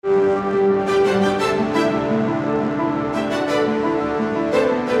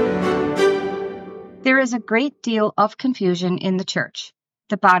is a great deal of confusion in the church,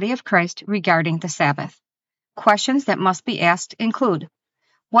 the body of Christ, regarding the Sabbath. Questions that must be asked include: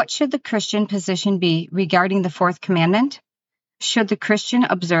 what should the Christian position be regarding the fourth commandment? Should the Christian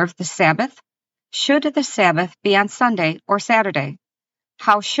observe the Sabbath? Should the Sabbath be on Sunday or Saturday?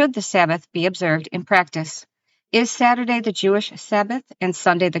 How should the Sabbath be observed in practice? Is Saturday the Jewish Sabbath and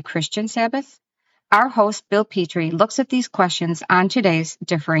Sunday the Christian Sabbath? Our host, Bill Petrie, looks at these questions on today's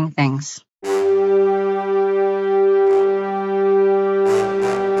Differing Things.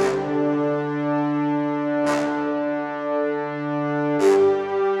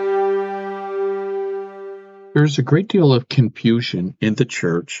 There's a great deal of confusion in the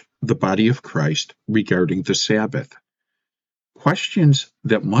church, the body of Christ, regarding the Sabbath. Questions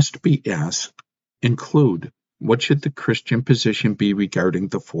that must be asked include: what should the Christian position be regarding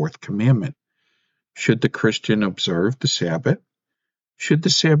the fourth commandment? Should the Christian observe the Sabbath? Should the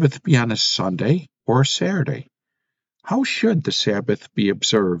Sabbath be on a Sunday or a Saturday? How should the Sabbath be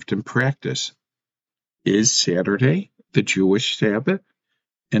observed in practice? Is Saturday the Jewish Sabbath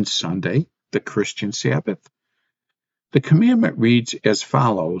and Sunday the Christian Sabbath? The commandment reads as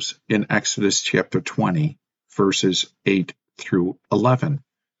follows in Exodus chapter 20, verses 8 through 11.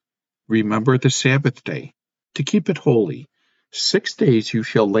 Remember the Sabbath day, to keep it holy. 6 days you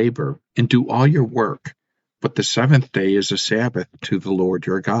shall labor and do all your work, but the seventh day is a Sabbath to the Lord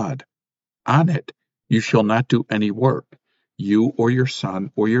your God. On it you shall not do any work, you or your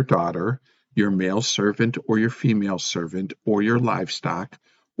son or your daughter, your male servant or your female servant, or your livestock,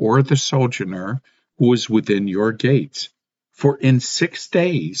 or the sojourner who is within your gates. For in 6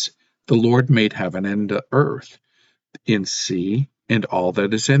 days the Lord made heaven and the earth, and sea, and all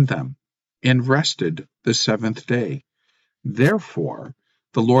that is in them, and rested the seventh day. Therefore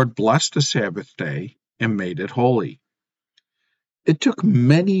the Lord blessed the Sabbath day and made it holy. It took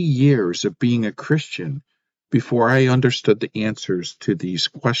many years of being a Christian before I understood the answers to these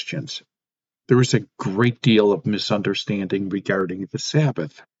questions. There is a great deal of misunderstanding regarding the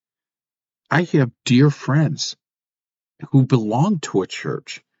Sabbath. I have dear friends who belonged to a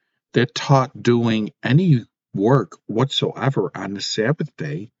church that taught doing any work whatsoever on the Sabbath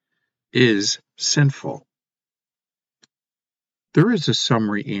day is sinful. There is a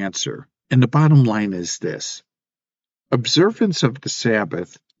summary answer, and the bottom line is this: observance of the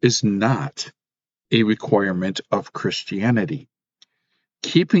Sabbath is not a requirement of Christianity.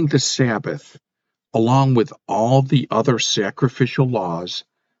 Keeping the Sabbath, along with all the other sacrificial laws,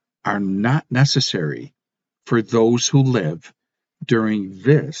 are not necessary for those who live during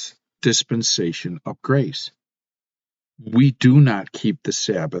this dispensation of grace. We do not keep the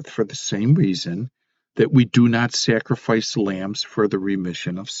Sabbath for the same reason that we do not sacrifice lambs for the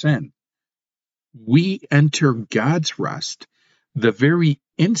remission of sin. We enter God's rest the very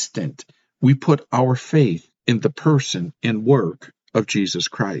instant we put our faith in the person and work of Jesus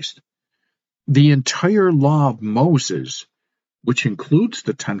Christ. The entire law of Moses, which includes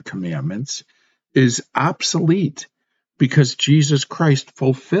the Ten Commandments, is obsolete because Jesus Christ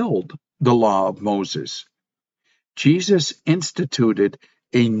fulfilled the law of Moses. Jesus instituted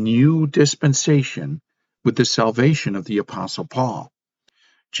a new dispensation with the salvation of the Apostle Paul.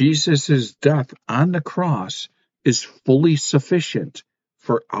 Jesus' death on the cross is fully sufficient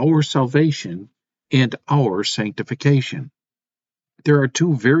for our salvation and our sanctification. There are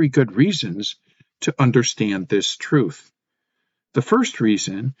two very good reasons to understand this truth. The first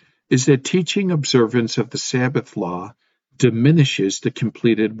reason is that teaching observance of the Sabbath law diminishes the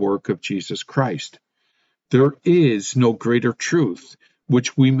completed work of Jesus Christ. There is no greater truth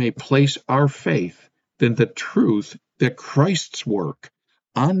which we may place our faith than the truth that Christ's work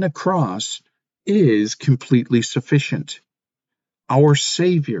on the cross is completely sufficient. Our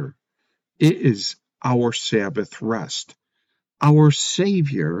Savior is our Sabbath rest. Our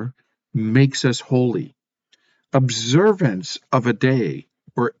Savior makes us holy. Observance of a day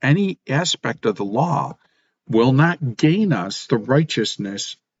or any aspect of the law will not gain us the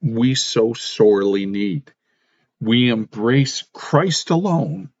righteousness we so sorely need. We embrace Christ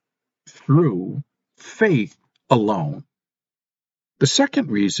alone through faith alone. The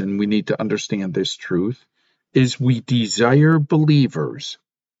second reason we need to understand this truth is we desire believers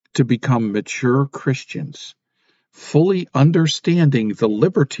to become mature Christians, fully understanding the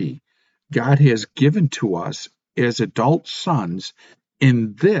liberty God has given to us as adult sons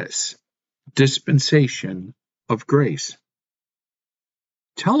in this dispensation of grace.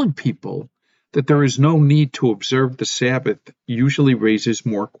 Telling people that there is no need to observe the Sabbath usually raises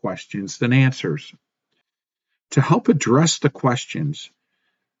more questions than answers. To help address the questions,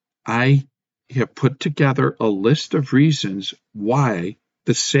 I have put together a list of reasons why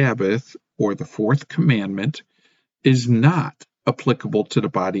the Sabbath or the fourth commandment, is not applicable to the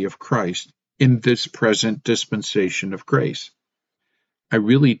body of Christ in this present dispensation of grace. I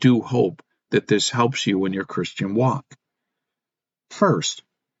really do hope that this helps you in your Christian walk. First,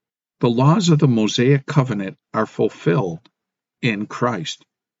 the laws of the Mosaic covenant are fulfilled in Christ.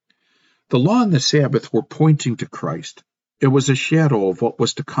 The law and the Sabbath were pointing to Christ. It was a shadow of what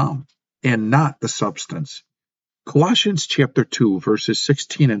was to come, and not the substance. Colossians chapter 2, verses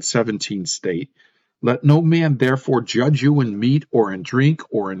 16 and 17 state, "Let no man therefore judge you in meat or in drink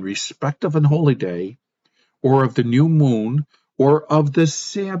or in respect of an holy day, or of the new moon, or of the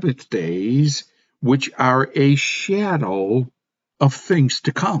Sabbath days, which are a shadow of things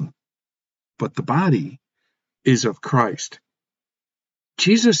to come. But the body is of Christ."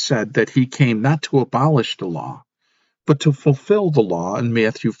 Jesus said that he came not to abolish the law, but to fulfill the law in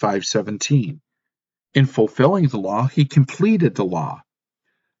Matthew 5:17. In fulfilling the law, he completed the law.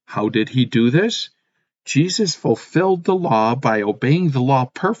 How did he do this? Jesus fulfilled the law by obeying the law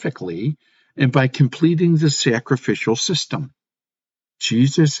perfectly and by completing the sacrificial system.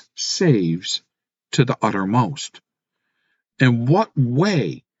 Jesus saves to the uttermost. In what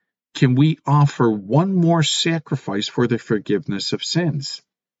way can we offer one more sacrifice for the forgiveness of sins?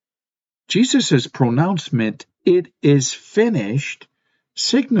 Jesus' pronouncement, "It is finished,"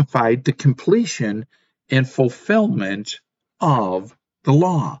 signified the completion and fulfillment of the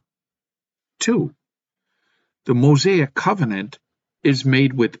law. 2. The Mosaic covenant is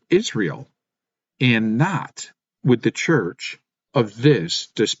made with Israel and not with the church of this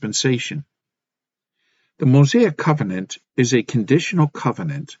dispensation. The Mosaic covenant is a conditional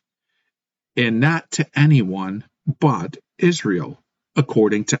covenant and not to anyone but Israel,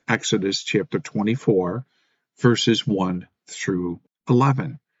 according to Exodus chapter 24, verses 1 through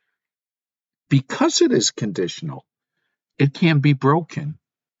 11. Because it is conditional, it can be broken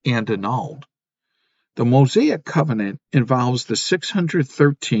and annulled. The Mosaic covenant involves the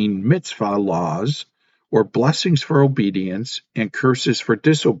 613 mitzvah laws, or blessings for obedience and curses for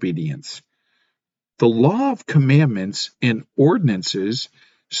disobedience. The law of commandments and ordinances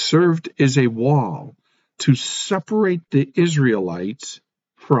served as a wall to separate the Israelites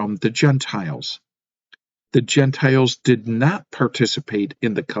from the Gentiles. The Gentiles did not participate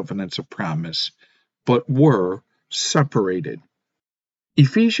in the covenants of promise, but were separated.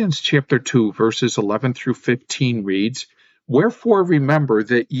 Ephesians chapter 2, verses 11 through 15 reads, "Wherefore remember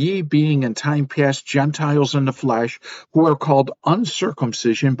that ye, being in time past Gentiles in the flesh, who are called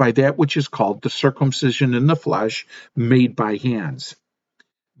uncircumcision by that which is called the circumcision in the flesh, made by hands,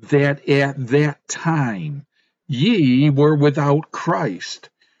 that at that time ye were without Christ,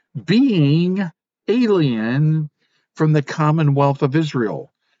 being alien from the commonwealth of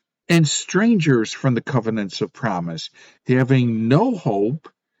Israel, and strangers from the covenants of promise, having no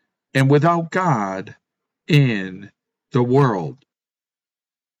hope and without God in the world."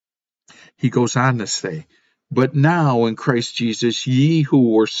 He goes on to say, "But now in Christ Jesus, ye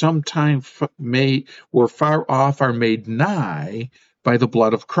who were sometime were far off are made nigh by the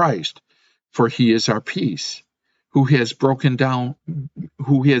blood of Christ, for he is our peace, who has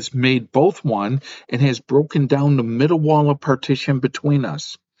made both one, and has broken down the middle wall of partition between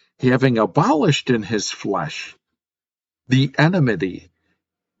us, having abolished in his flesh the enmity,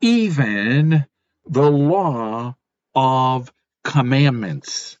 even the law of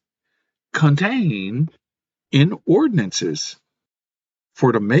commandments contained in ordinances,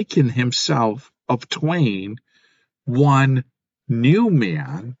 for to make in himself of twain one new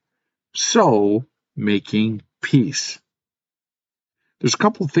man, so making peace." There's a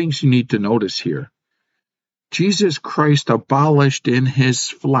couple of things you need to notice here. Jesus Christ abolished in his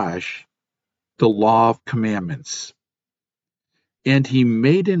flesh the law of commandments, and he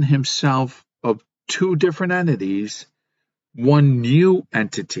made in himself of two different entities one new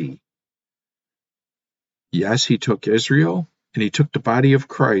entity. Yes, he took Israel and he took the body of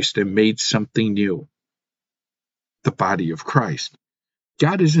Christ and made something new. The body of Christ.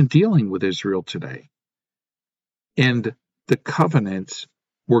 God isn't dealing with Israel today. And the covenants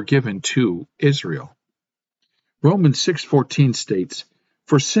were given to Israel. Romans 6:14 states,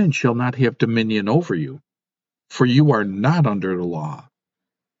 "For sin shall not have dominion over you, for you are not under the law,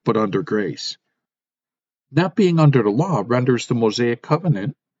 but under grace." Not being under the law renders the Mosaic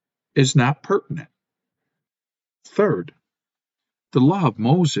covenant is not pertinent. Third, the law of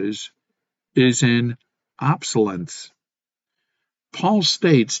Moses is in obsolescence. Paul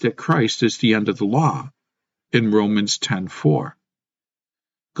states that Christ is the end of the law in Romans 10:4.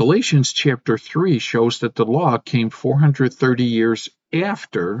 Galatians chapter 3 shows that the law came 430 years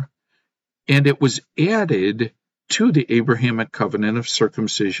after, and it was added to the Abrahamic covenant of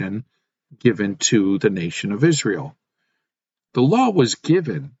circumcision given to the nation of Israel. The law was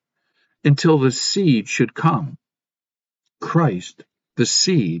given until the seed should come. Christ, the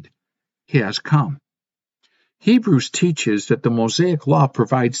seed, has come. Hebrews teaches that the Mosaic law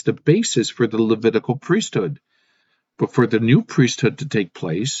provides the basis for the Levitical priesthood, but for the new priesthood to take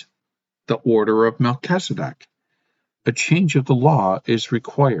place, the order of Melchizedek, a change of the law is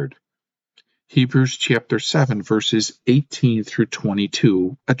required. Hebrews chapter 7, verses 18 through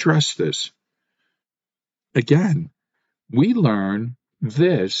 22 address this. Again, we learn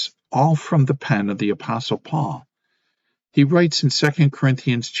this all from the pen of the Apostle Paul. He writes in 2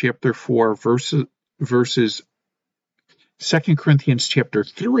 Corinthians chapter 4, verses 2 Corinthians chapter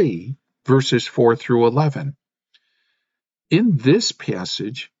 3, verses 4 through 11. In this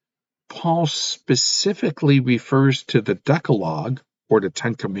passage, Paul specifically refers to the Decalogue, or the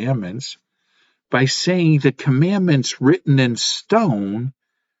Ten Commandments, by saying the commandments written in stone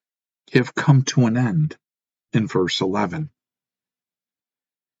have come to an end in verse 11.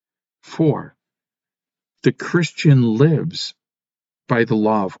 4. The Christian lives by the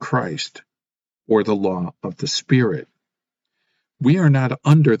law of Christ, or the law of the Spirit. We are not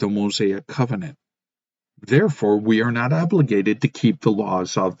under the Mosaic covenant. Therefore, we are not obligated to keep the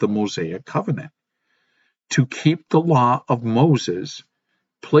laws of the Mosaic covenant. To keep the law of Moses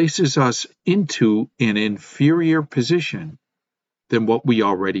places us into an inferior position than what we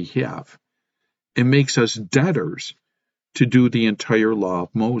already have, and makes us debtors to do the entire law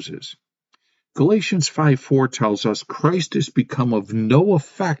of Moses. Galatians 5:4 tells us, Christ is become of no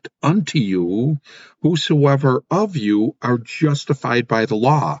effect unto you, whosoever of you are justified by the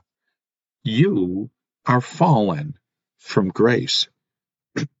law. You are fallen from grace.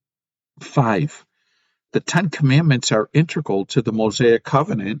 5. The Ten Commandments are integral to the Mosaic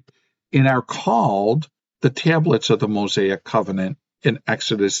covenant and are called the tablets of the Mosaic covenant in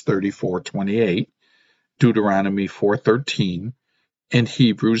Exodus 34:28, Deuteronomy 4:13, and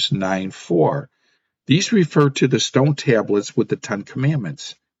Hebrews 9:4. These refer to the stone tablets with the Ten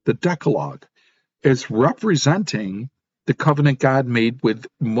Commandments, the Decalogue, as representing the covenant God made with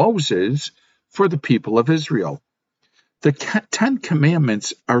Moses for the people of Israel. The Ten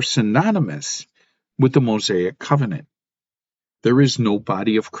Commandments are synonymous with the Mosaic covenant. There is no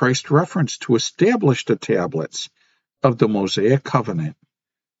body of Christ reference to establish the tablets of the Mosaic covenant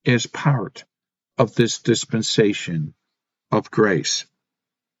as part of this dispensation of grace.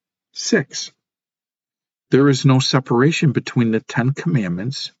 6. There is no separation between the Ten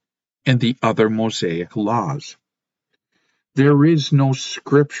Commandments and the other Mosaic laws. There is no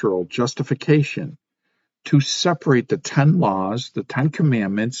scriptural justification to separate the 10 laws, the 10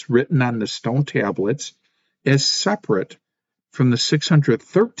 commandments written on the stone tablets, as separate from the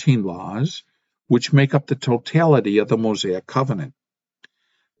 613 laws which make up the totality of the Mosaic covenant.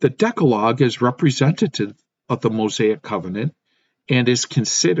 The Decalogue is representative of the Mosaic covenant and is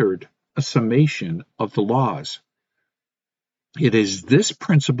considered a summation of the laws. It is this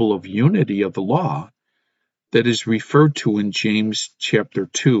principle of unity of the law that is referred to in James chapter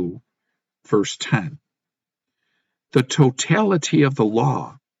 2, verse 10. The totality of the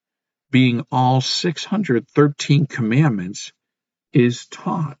law, being all 613 commandments, is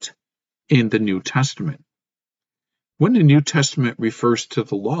taught in the New Testament. When the New Testament refers to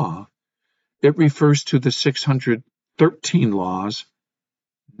the law, it refers to the 613 laws,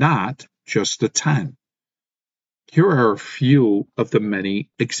 not just the 10. Here are a few of the many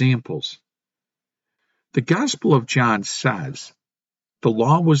examples. The Gospel of John says, the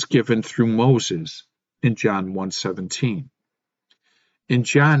law was given through Moses in John 1:17. In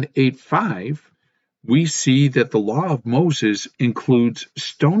John 8:5, we see that the law of Moses includes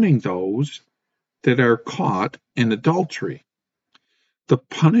stoning those that are caught in adultery. The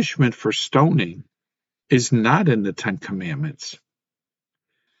punishment for stoning is not in the Ten Commandments.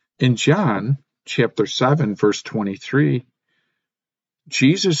 In John chapter 7, verse 23,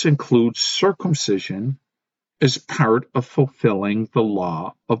 Jesus includes circumcision as part of fulfilling the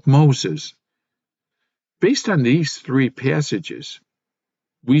law of Moses. Based on these three passages,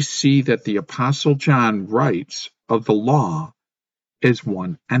 we see that the Apostle John writes of the law as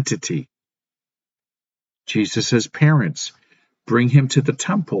one entity. Jesus' parents bring him to the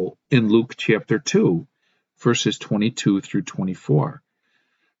temple in Luke chapter 2, verses 22 through 24.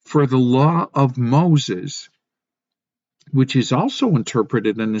 For the law of Moses, which is also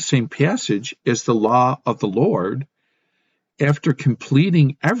interpreted in the same passage as the law of the Lord, after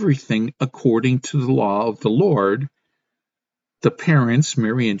completing everything according to the law of the Lord, the parents,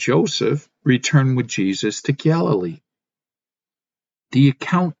 Mary and Joseph, return with Jesus to Galilee. The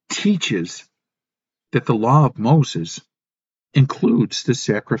account teaches that the law of Moses includes the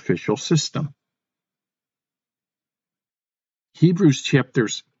sacrificial system. Hebrews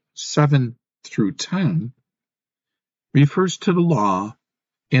chapters 7 through 10 refers to the law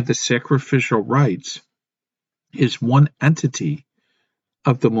and the sacrificial rites as one entity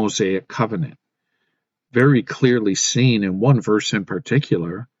of the Mosaic covenant, very clearly seen in one verse in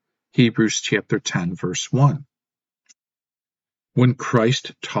particular, Hebrews chapter 10, verse 1. When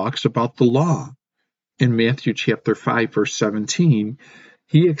Christ talks about the law in Matthew chapter 5, verse 17,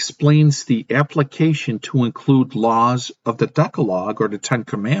 he explains the application to include laws of the Decalogue or the Ten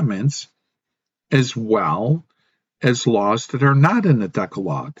Commandments, as well as laws that are not in the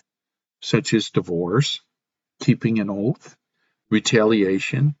Decalogue, such as divorce, keeping an oath,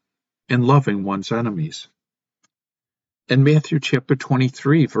 retaliation, and loving one's enemies. In Matthew chapter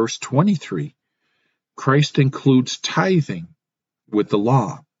 23, verse 23, Christ includes tithing with the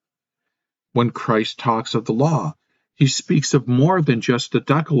law. When Christ talks of the law, he speaks of more than just the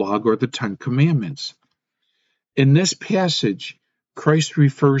Decalogue or the Ten Commandments. In this passage, Christ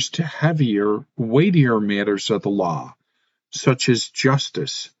refers to heavier, weightier matters of the law, such as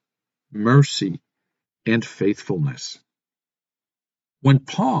justice, mercy, and faithfulness. When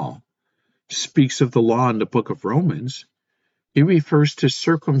Paul speaks of the law in the book of Romans, he refers to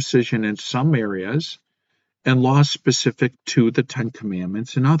circumcision in some areas and laws specific to the Ten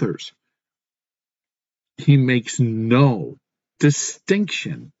Commandments in others. He makes no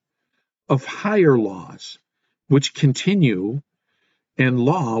distinction of higher laws which continue and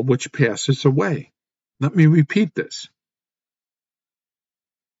law which passes away. Let me repeat this.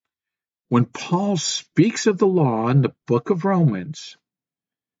 When Paul speaks of the law in the book of Romans,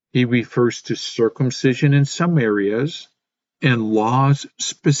 he refers to circumcision in some areas and laws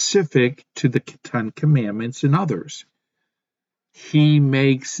specific to the Ten Commandments in others. He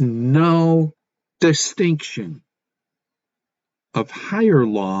makes no distinction of higher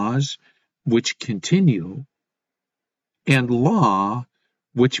laws which continue and law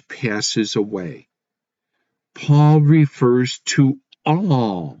which passes away. Paul refers to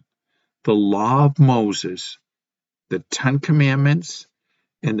all the law of Moses, the Ten Commandments,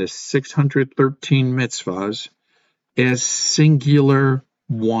 and the 613 mitzvahs as singular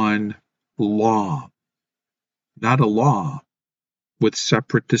one law, not a law with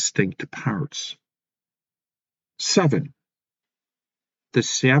separate distinct parts. 7. The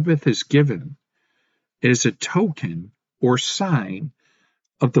Sabbath is given as a token or sign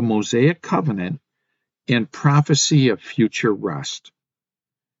of the Mosaic covenant and prophecy of future rest.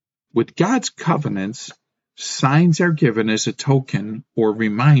 With God's covenants, signs are given as a token or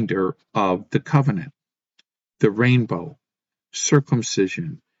reminder of the covenant. The rainbow,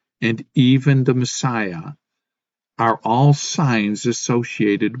 circumcision, and even the Messiah are all signs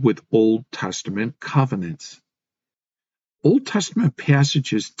associated with Old Testament covenants. Old Testament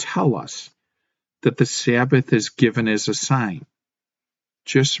passages tell us that the Sabbath is given as a sign.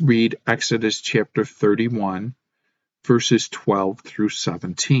 Just read Exodus chapter 31, verses 12 through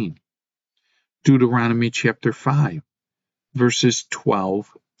 17. Deuteronomy chapter 5, verses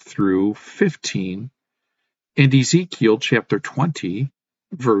 12 through 15, and Ezekiel chapter 20,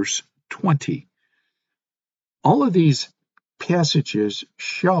 verse 20. All of these passages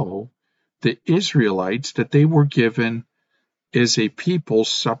show the Israelites that they were given as a people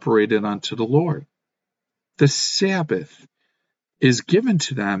separated unto the Lord. The Sabbath is given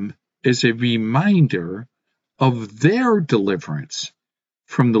to them as a reminder of their deliverance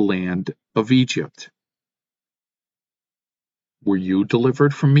from the land of Egypt. Were you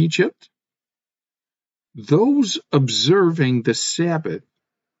delivered from Egypt? Those observing the Sabbath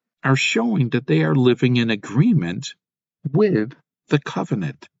are showing that they are living in agreement with the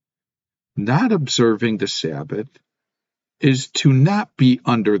covenant. Not observing the Sabbath is to not be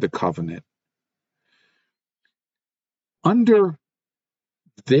under the covenant. Under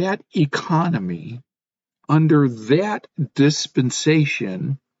that economy, under that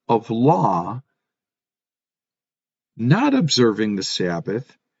dispensation of law, not observing the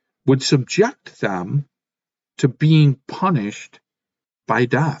Sabbath would subject them to being punished by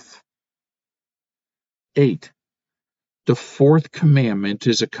death. 8. The fourth commandment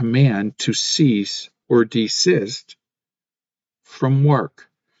is a command to cease or desist from work.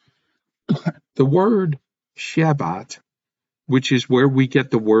 The word Shabbat, which is where we get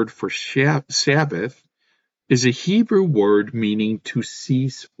the word for Sabbath, is a Hebrew word meaning to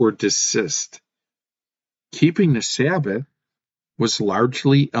cease or desist. Keeping the Sabbath was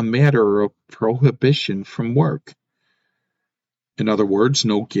largely a matter of prohibition from work. In other words,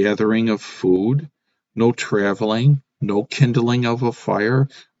 no gathering of food, no traveling, no kindling of a fire,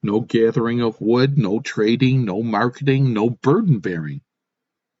 No gathering of wood, no trading, no marketing, no burden bearing.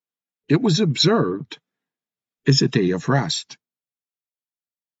 It was observed as a day of rest.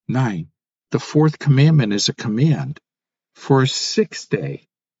 9. The fourth commandment is a command for a 6-day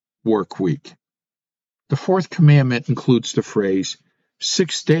work week. The fourth commandment includes the phrase,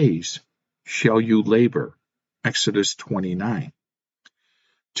 6 days shall you labor, Exodus 29.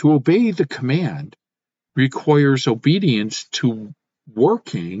 To obey the command requires obedience to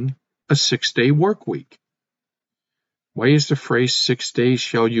working a 6-day work week. Why is the phrase 6 days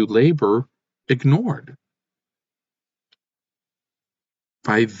shall you labor ignored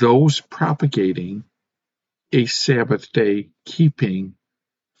by those propagating a Sabbath day keeping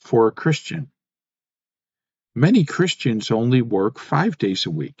for a Christian? Many Christians only work 5 days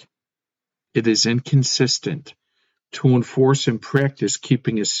a week. It is inconsistent to enforce and practice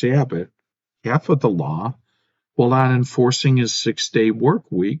keeping a Sabbath, half of the law, while not enforcing a 6-day work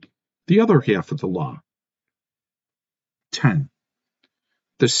week, the other half of the law. 10.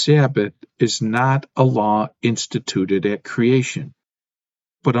 The Sabbath is not a law instituted at creation,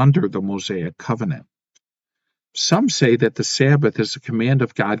 but under the Mosaic covenant. Some say that the Sabbath is a command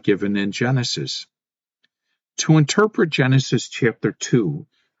of God given in Genesis. To interpret Genesis chapter 2,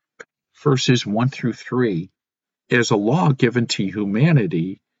 verses 1 through 3, as a law given to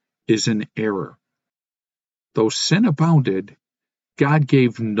humanity is an error. Though sin abounded, God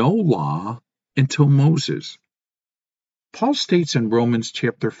gave no law until Moses. Paul states in Romans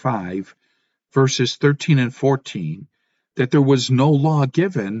chapter 5, verses 13 and 14, that there was no law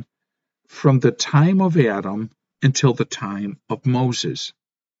given from the time of Adam until the time of Moses.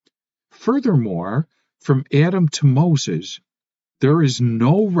 Furthermore, from Adam to Moses, there is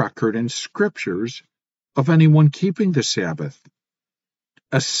no record in scriptures of anyone keeping the Sabbath,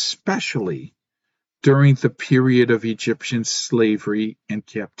 especially during the period of Egyptian slavery and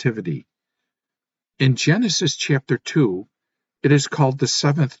captivity. In Genesis chapter 2, it is called the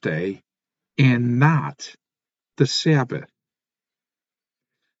seventh day and not the Sabbath.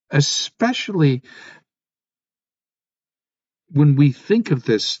 Especially when we think of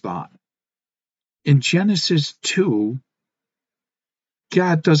this thought, in Genesis 2,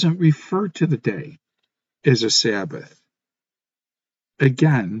 God doesn't refer to the day as a Sabbath.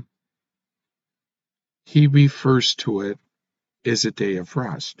 Again, he refers to it as a day of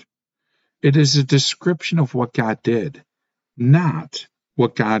rest. It is a description of what God did, not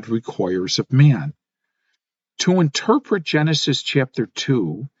what God requires of man. To interpret Genesis chapter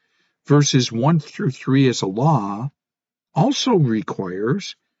 2, verses 1 through 3 as a law also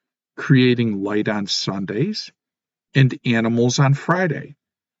requires creating light on Sundays and animals on Friday.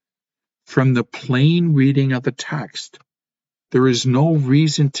 From the plain reading of the text, there is no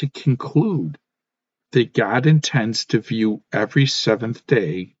reason to conclude that God intends to view every seventh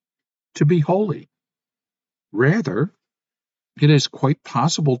day to be holy. Rather, it is quite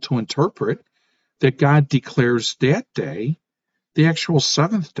possible to interpret that God declares that day, the actual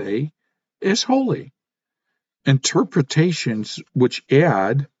seventh day, as holy. Interpretations which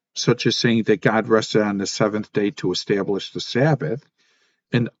add, such as saying that God rested on the seventh day to establish the Sabbath,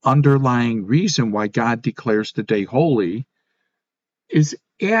 an underlying reason why God declares the day holy, is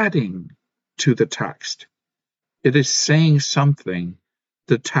adding to the text. It is saying something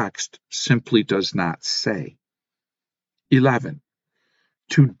the text simply does not say. 11.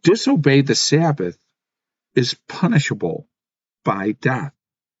 To disobey the Sabbath is punishable by death.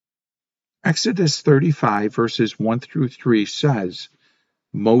 Exodus 35, verses 1 through 3 says,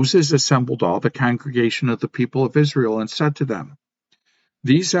 Moses assembled all the congregation of the people of Israel and said to them,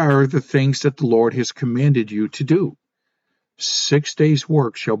 These are the things that the Lord has commanded you to do. 6 days'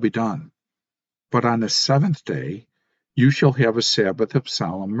 work shall be done, but on the seventh day you shall have a Sabbath of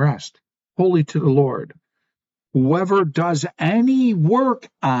solemn rest, holy to the Lord. Whoever does any work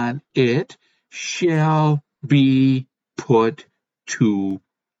on it shall be put to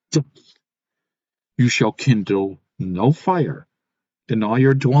death. You shall kindle no fire in all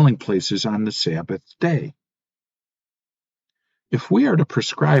your dwelling places on the Sabbath day. If we are to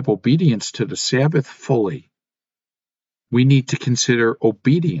prescribe obedience to the Sabbath fully, we need to consider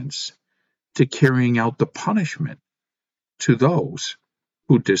obedience to carrying out the punishment to those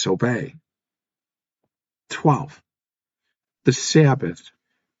who disobey. 12. The Sabbath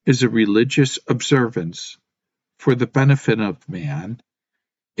is a religious observance for the benefit of man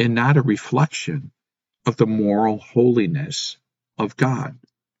and not a reflection of the moral holiness of God.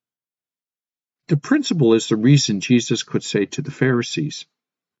 The principle is the reason Jesus could say to the Pharisees,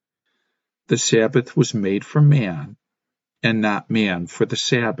 The Sabbath was made for man, and not man for the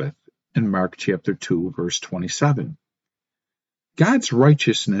Sabbath, in Mark chapter 2, verse 27. God's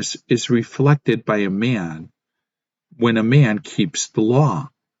righteousness is reflected by a man when a man keeps the law.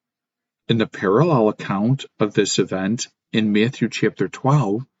 In the parallel account of this event in Matthew chapter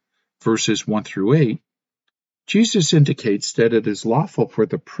 12, verses 1 through 8, Jesus indicates that it is lawful for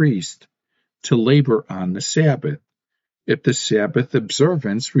the priest to labor on the Sabbath if the Sabbath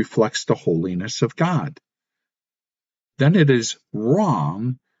observance reflects the holiness of God. Then it is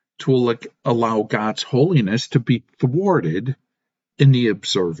wrong to allow God's holiness to be thwarted in the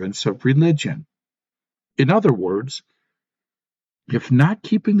observance of religion. In other words, if not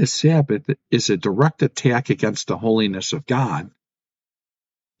keeping the Sabbath is a direct attack against the holiness of God,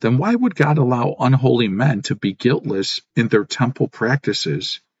 then why would God allow unholy men to be guiltless in their temple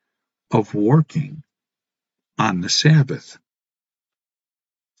practices of working on the Sabbath?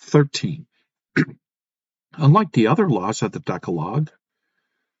 13. Unlike the other laws of the Decalogue,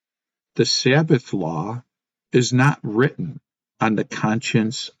 the Sabbath law is not written on the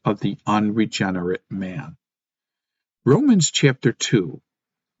conscience of the unregenerate man. Romans chapter 2,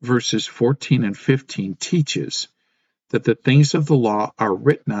 verses 14 and 15 teaches that the things of the law are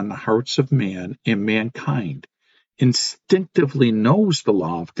written on the hearts of man, and mankind instinctively knows the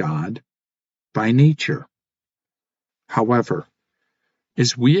law of God by nature. However,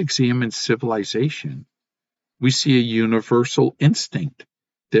 as we examine civilization, we see a universal instinct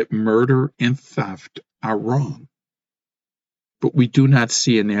that murder and theft are wrong. But we do not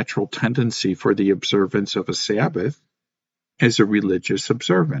see a natural tendency for the observance of a Sabbath as a religious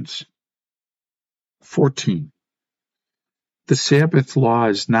observance. 14. The Sabbath law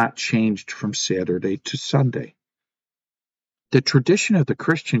is not changed from Saturday to Sunday. The tradition of the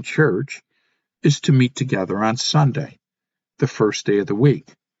Christian church is to meet together on Sunday, the first day of the week.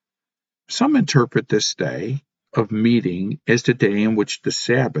 Some interpret this day of meeting as the day in which the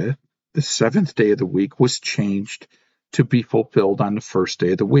Sabbath, the seventh day of the week, was changed to be fulfilled on the first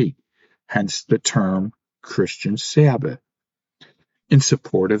day of the week, hence the term Christian Sabbath. In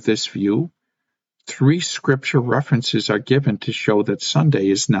support of this view, 3 scripture references are given to show that Sunday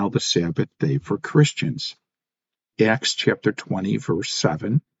is now the Sabbath day for Christians. Acts chapter 20, verse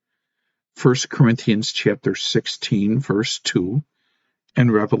 7, 1 Corinthians chapter 16, verse 2,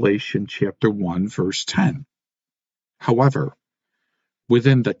 and Revelation chapter 1, verse 10. However,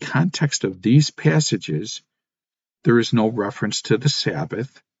 within the context of these passages, there is no reference to the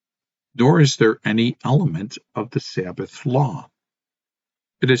Sabbath, nor is there any element of the Sabbath law.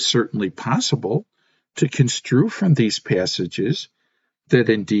 It is certainly possible to construe from these passages that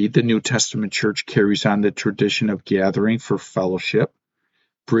indeed the New Testament church carries on the tradition of gathering for fellowship,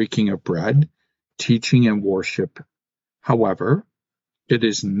 breaking of bread, teaching, and worship. However, it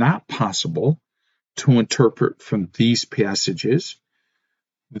is not possible to interpret from these passages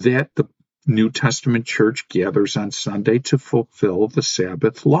that the New Testament church gathers on Sunday to fulfill the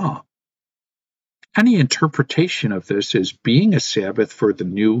Sabbath law. Any interpretation of this as being a Sabbath for the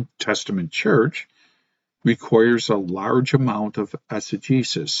New Testament church requires a large amount of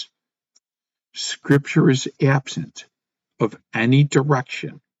exegesis. Scripture is absent of any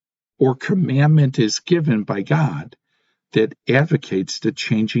direction or commandment is given by God that advocates the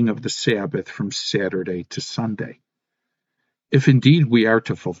changing of the Sabbath from Saturday to Sunday. If indeed we are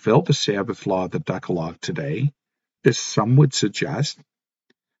to fulfill the Sabbath law of the Decalogue today, as some would suggest,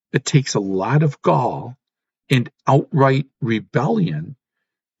 it takes a lot of gall and outright rebellion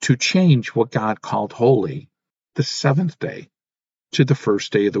to change what God called holy, the seventh day, to the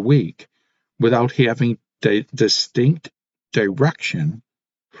first day of the week, without having distinct direction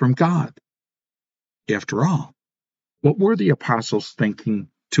from God. After all, what were the apostles thinking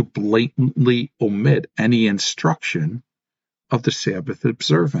to blatantly omit any instruction of the Sabbath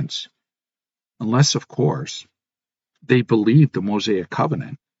observance? Unless, of course, they believed the Mosaic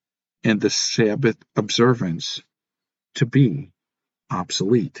covenant and the Sabbath observance to be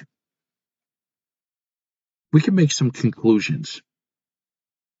obsolete. We can make some conclusions.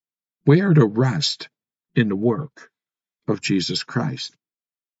 We are to rest in the work of Jesus Christ.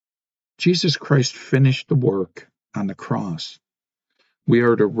 Jesus Christ finished the work on the cross. We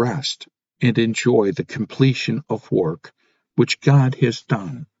are to rest and enjoy the completion of work which God has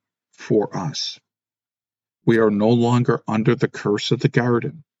done for us. We are no longer under the curse of the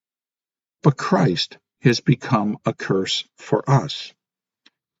garden, but Christ has become a curse for us.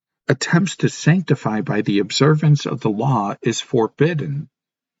 Attempts to sanctify by the observance of the law is forbidden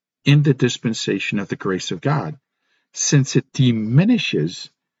in the dispensation of the grace of God, since it diminishes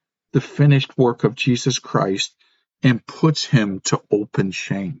the finished work of Jesus Christ and puts him to open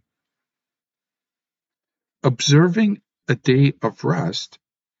shame. Observing a day of rest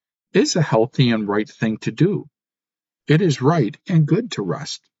is a healthy and right thing to do, It is right and good to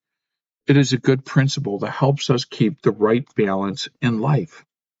rest. It is a good principle that helps us keep the right balance in life.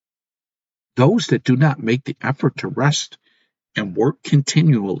 Those that do not make the effort to rest and work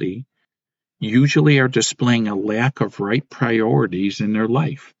continually usually are displaying a lack of right priorities in their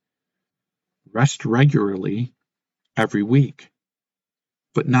life. Rest regularly every week,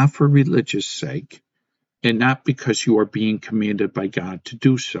 but not for religious sake, and not because you are being commanded by God to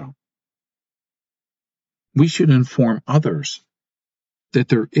do so. We should inform others that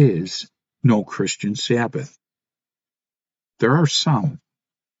there is no Christian Sabbath. There are some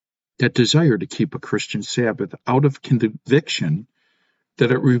that desire to keep a Christian Sabbath out of conviction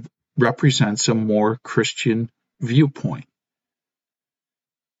that it represents a more Christian viewpoint.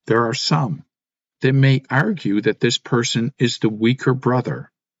 There are some that may argue that this person is the weaker brother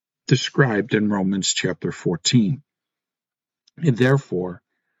described in Romans chapter 14, and therefore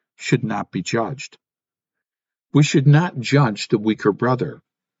should not be judged. We should not judge the weaker brother.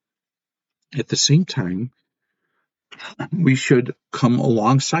 At the same time, we should come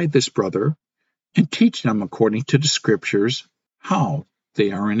alongside this brother and teach them according to the scriptures how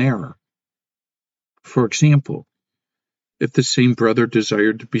they are in error. For example, if the same brother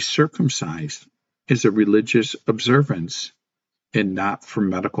desired to be circumcised as a religious observance and not for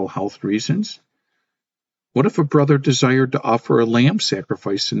medical health reasons, what if a brother desired to offer a lamb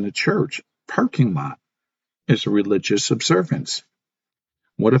sacrifice in the church parking lot as a religious observance?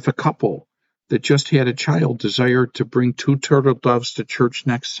 What if a couple that just had a child desired to bring 2 turtle doves to church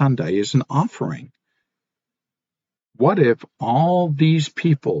next Sunday as an offering? What if all these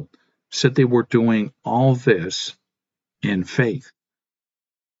people said they were doing all this in faith?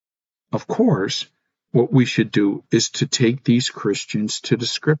 Of course, what we should do is to take these Christians to the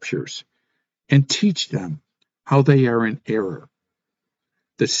scriptures and teach them how they are in error.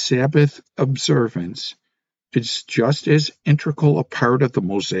 The Sabbath observance is just as integral a part of the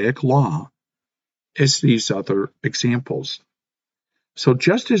Mosaic law as these other examples. So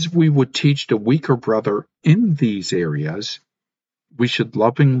just as we would teach the weaker brother in these areas, we should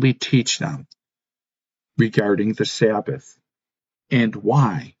lovingly teach them regarding the Sabbath and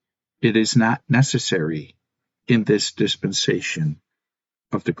why it is not necessary in this dispensation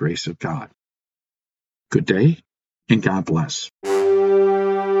of the grace of God. Good day, and God bless.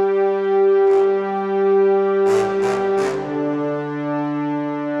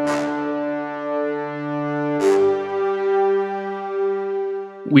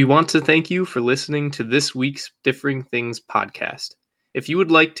 We want to thank you for listening to this week's Differing Things podcast. If you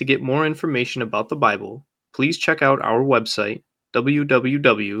would like to get more information about the Bible, please check out our website,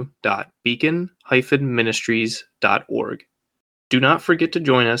 www.beacon-ministries.org. Do not forget to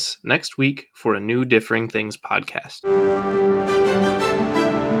join us next week for a new Differing Things podcast.